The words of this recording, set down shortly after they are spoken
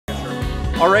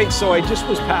All right, so I just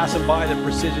was passing by the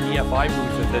PrecisionEFI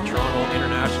booth at the Toronto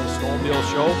International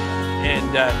Snowmobile Show,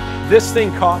 and this thing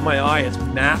caught my eye. It's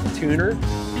Maptuner,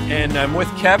 and I'm with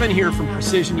Kevin here from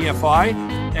PrecisionEFI,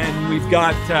 and we've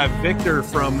got Victor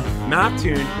from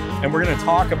Maptun, and we're going to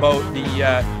talk about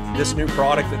this new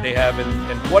product that they have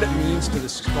and what it means to the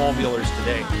snowmobilers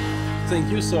today.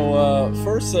 Thank you. So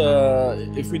first,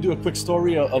 if we do a quick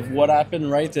story of what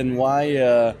happened, right, and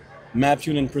why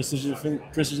Maptun and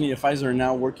PrecisionEFIs are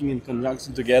now working in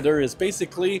conjunction together, is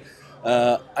basically,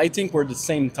 I think we're the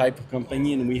same type of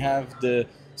company and we have the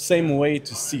same way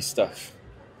to see stuff.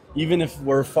 Even if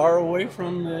we're far away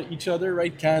from each other,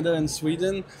 right, Canada and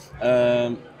Sweden,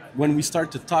 when we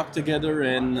start to talk together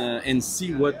and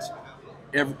see what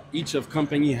each of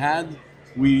company had,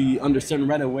 we understand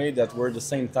right away that we're the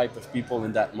same type of people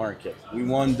in that market. We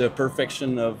want the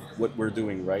perfection of what we're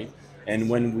doing, right?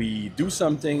 And when we do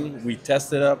something, we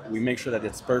test it up, we make sure that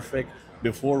it's perfect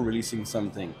before releasing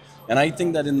something. And I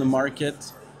think that in the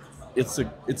market, it's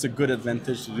a good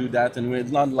advantage to do that. And we're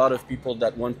not a lot of people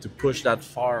that want to push that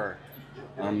far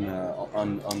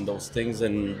on those things.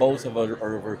 And both of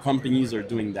our companies are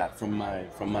doing that, from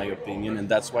my opinion. And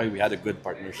that's why we had a good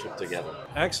partnership together.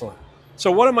 Excellent.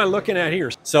 So what am I looking at here?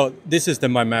 So this is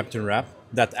my Maptuner app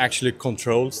that actually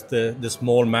controls the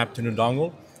small Maptuner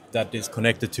dongle that is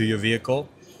connected to your vehicle.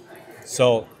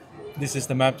 So this is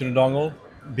the Maptuner dongle,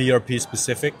 BRP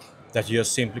specific, that you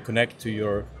just simply connect to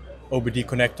your OBD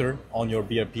connector on your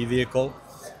BRP vehicle.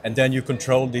 And then you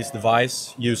control this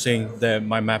device using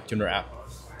my Maptuner app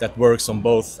that works on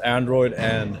both Android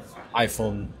and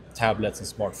iPhone tablets and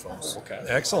smartphones. Okay,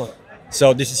 excellent.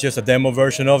 So this is just a demo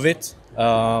version of it.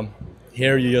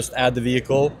 Here you just add the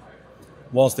vehicle.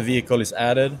 Once the vehicle is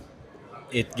added,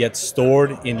 it gets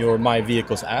stored in your My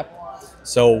Vehicles app.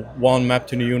 So one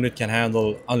Maptuner unit can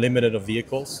handle unlimited of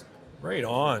vehicles. Right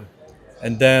on.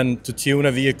 And then to tune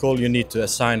a vehicle, you need to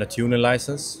assign a tuning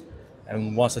license.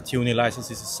 And once a tuning license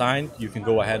is assigned, you can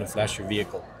go ahead and flash your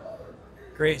vehicle.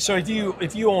 Great. So if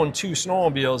you own two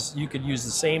snowmobiles, you could use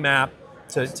the same app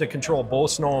to control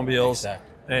both snowmobiles. Exactly.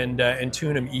 And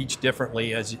tune them each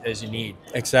differently as you need.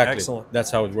 Exactly. Excellent.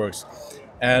 That's how it works.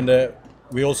 And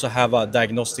we also have a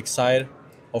diagnostic side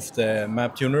of the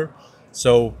Maptuner.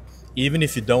 So even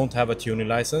if you don't have a tuning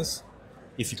license,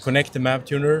 if you connect the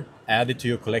Maptuner, add it to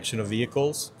your collection of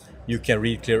vehicles, you can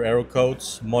read clear error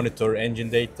codes, monitor engine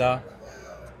data.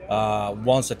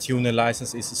 Once a tuning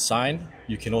license is assigned,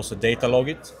 you can also data log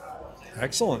it.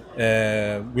 Excellent.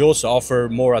 We also offer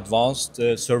more advanced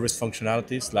service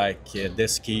functionalities like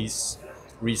desk keys,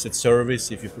 reset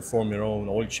service if you perform your own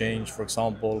oil change, for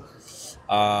example,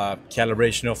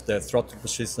 calibration of the throttle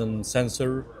position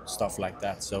sensor, stuff like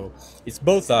that. So it's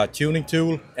both a tuning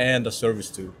tool and a service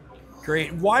tool.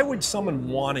 Great. Why would someone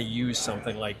want to use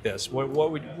something like this?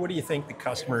 What do you think the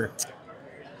customer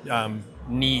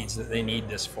needs, that they need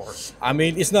this for? I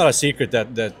mean, it's not a secret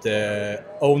that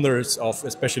owners of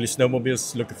especially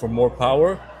snowmobiles looking for more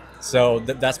power. So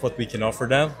that's what we can offer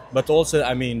them. But also,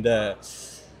 I mean,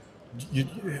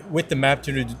 with the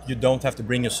Maptuner, you don't have to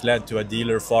bring your sled to a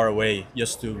dealer far away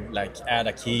just to like add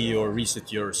a key or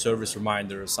reset your service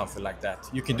reminder or something like that.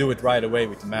 You can do it right away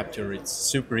with the Maptuner. It's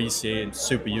super easy and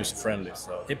super user friendly.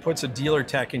 So it puts a dealer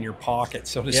tech in your pocket,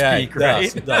 so to yeah, speak, it right?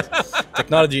 does, it does.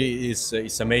 Technology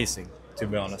is amazing, to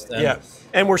be honest. And yeah,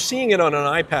 and we're seeing it on an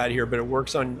iPad here, but it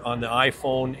works on the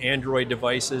iPhone, Android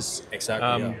devices,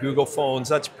 exactly, yeah. Google phones.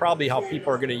 That's probably how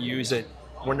people are going to use it.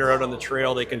 When they're out on the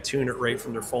trail, they can tune it right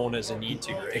from their phone as they need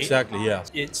to, right? Exactly, yeah.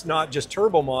 It's not just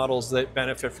turbo models that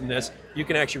benefit from this. You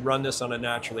can actually run this on a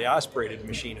naturally aspirated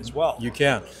machine as well. You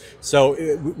can. So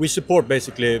we support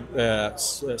basically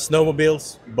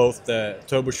snowmobiles, both the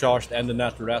turbocharged and the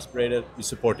naturally aspirated. We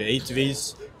support the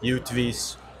ATVs,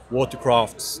 UTVs,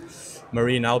 watercrafts,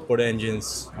 marine outboard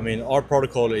engines. I mean, our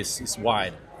protocol is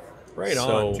wide. Right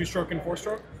so, on. Two-stroke and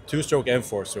four-stroke? Two-stroke and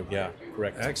four-stroke, yeah,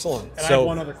 correct. Excellent. And I have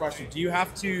one other question. Do you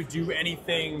have to do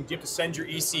anything, do you have to send your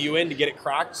ECU in to get it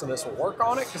cracked so this will work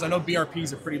on it? Because I know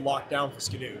BRPs are pretty locked down for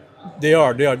Skidoo. They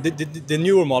are. The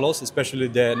newer models, especially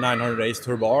the 900 Ace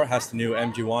Turbo R, has the new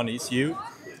MG1 ECU.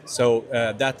 So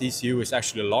that ECU is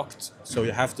actually locked, so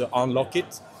you have to unlock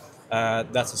it.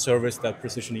 That's a service that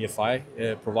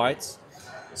PrecisionEFI provides.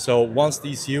 So once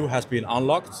the ECU has been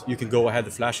unlocked, you can go ahead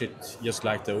and flash it just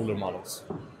like the older models.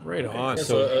 Right on.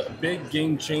 So a big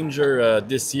game changer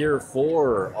this year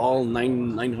for all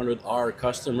 900R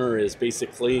customer is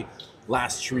basically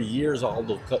last 3 years, all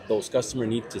those customers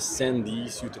need to send the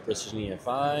ECU to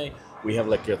PrecisionEFI. We have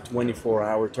like a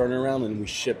 24-hour turnaround and we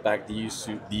ship back the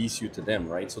ECU to them,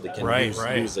 right? So they can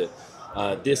use it.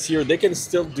 This year, they can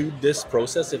still do this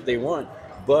process if they want,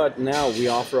 But now we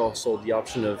offer also the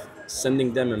option of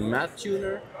sending them a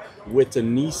Maptuner with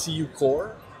an ECU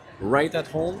core right at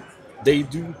home. They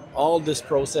do all this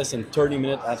process in 30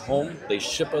 minutes at home. They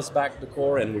ship us back the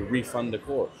core and we refund the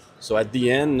core. So at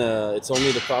the end, it's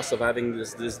only the cost of having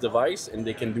this device, and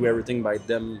they can do everything by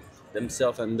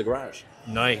themselves in the garage.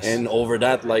 Nice. And over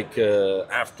that, like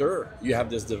after, you have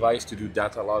this device to do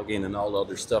data logging and all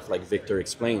other stuff like Victor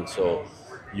explained. So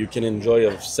you can enjoy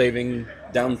of saving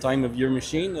downtime of your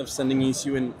machine, of sending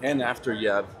ECU in, and after you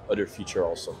have other feature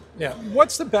also. Yeah.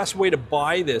 What's the best way to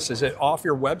buy this? Is it off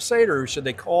your website, or should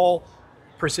they call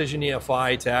Precision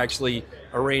EFI to actually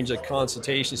arrange a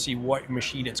consultation, see what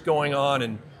machine it's going on?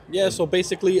 And yeah, so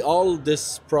basically all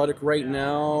this product right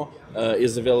now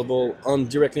is available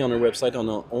directly on our website, on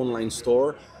our online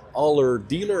store. All our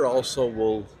dealer also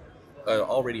will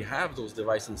already have those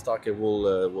devices in stock. It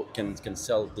can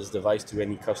sell this device to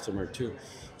any customer too.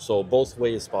 So both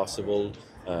ways is possible.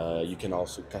 You can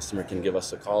also, customer can give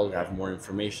us a call, have more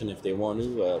information if they want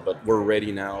to. But we're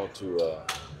ready now to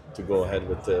go ahead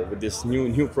with this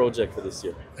new project for this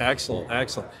year. Excellent,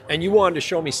 excellent. And you wanted to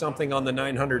show me something on the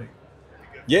 900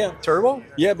 turbo?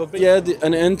 Yeah, but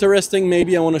an interesting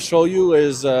maybe I want to show you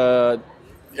is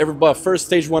first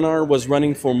stage 1R was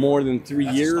running for more than 3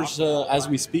 years as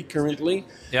we speak currently.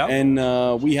 Yeah. And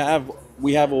we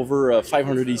have over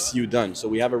 500 ECU done. So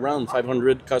we have around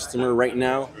 500 customer right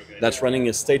now that's running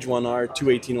a stage 1R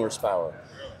 218 horsepower.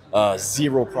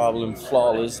 Zero problem,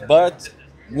 flawless. But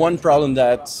one problem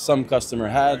that some customer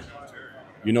had,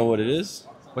 you know what it is?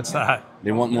 What's that?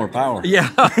 They want more power. Yeah.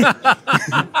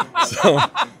 So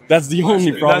that's the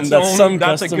only problem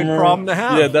that's a good problem to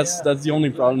have. Yeah, that's the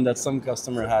only problem that some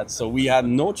customer had. So we had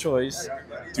no choice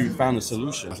to find a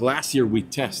solution. Last year we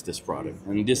tested this product,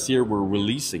 and this year we're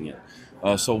releasing it.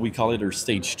 So we call it our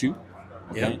stage 2.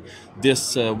 Okay. Yeah.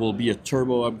 This will be a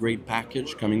turbo upgrade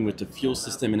package coming with the fuel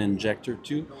system and injector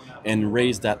too, and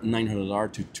raise that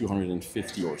 900R to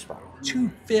 250 horsepower.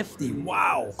 250,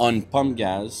 wow. On pump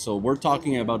gas, so we're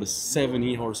talking about a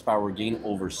 70 horsepower gain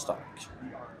over stock.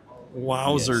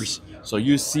 Wowzers. Yes. So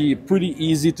you see, pretty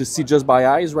easy to see just by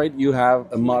eyes, right? You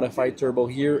have a modified turbo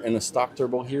here and a stock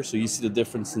turbo here, so you see the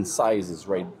difference in sizes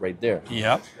right there.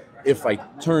 Yep. If I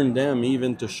turn them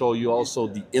even to show you also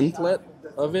the inlet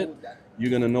of it, you're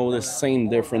gonna notice same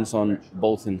difference on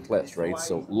both inlets, right?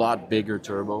 So a lot bigger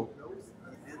turbo.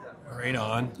 Right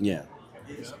on. Yeah.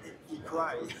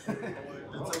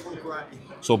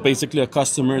 So basically a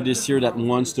customer this year that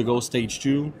wants to go stage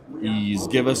 2, he's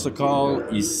give us a call,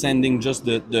 he's sending just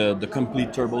the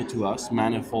complete turbo to us,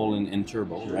 manifold and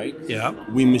turbo, right? Yeah.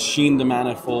 We machine the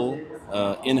manifold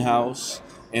in-house,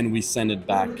 and we send it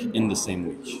back in the same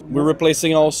week. We're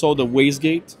replacing also the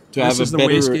wastegate to have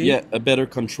a better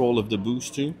control of the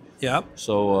boost too. Yeah.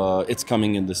 So it's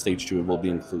coming in the stage 2. It will be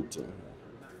included too.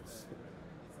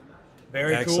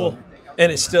 Very Excellent. cool.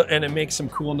 And it makes some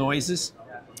cool noises.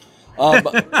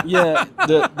 But yeah,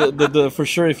 the for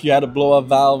sure if you had a blow-up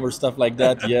valve or stuff like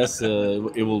that, yes,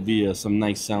 it will be some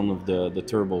nice sound of the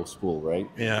turbo spool, right?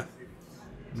 Yeah.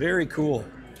 Very cool.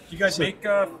 Do you guys make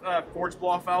forged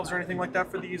blow-off valves or anything like that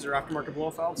for these, or aftermarket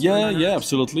blow-off valves? Yeah,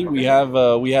 absolutely.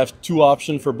 Okay. We have two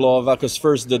options for blow-off valve, because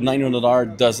first the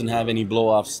 900R doesn't have any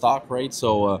blow-off stock, right?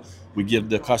 So we give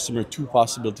the customer two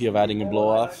possibility of adding a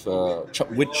blow-off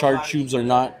with charge tubes or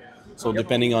not. So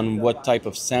depending on what type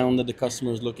of sound that the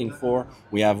customer is looking for,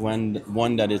 we have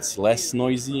one that it's less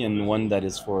noisy and one that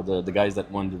is for the guys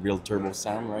that want the real turbo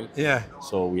sound, right? Yeah.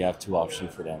 So we have two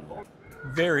options for them.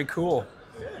 Very cool.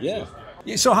 Yeah.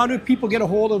 So how do people get a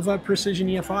hold of Precision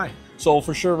EFI? So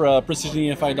for sure,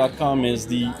 PrecisionEFI.com is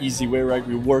the easy way, right?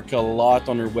 We work a lot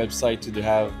on our website to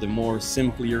have the more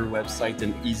simpler website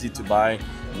and easy to buy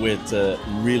with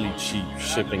really cheap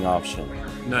shipping option.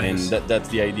 Nice. And that's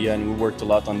the idea, and we worked a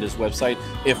lot on this website.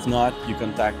 If not, you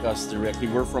contact us directly.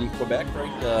 We're from Quebec,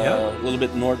 right? A little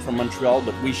bit north from Montreal,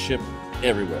 but we ship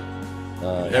everywhere.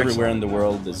 Everywhere in the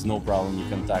world, there's no problem. You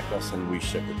contact us and we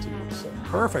ship it to you. So.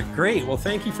 Perfect, great. Well,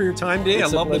 thank you for your time today.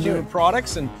 It's I love the new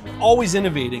products and always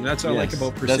innovating. That's what I like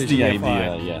about Precision That's the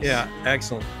EFI. idea, yes. Yeah,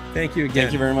 excellent. Thank you again.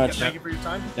 Thank you very much. Thank you for your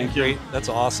time. Thank you. Great. That's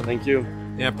awesome. Thank you.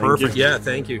 Yeah, perfect. you. Yeah,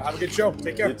 thank you. Have a good show.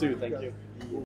 Take care. You too. Thank you.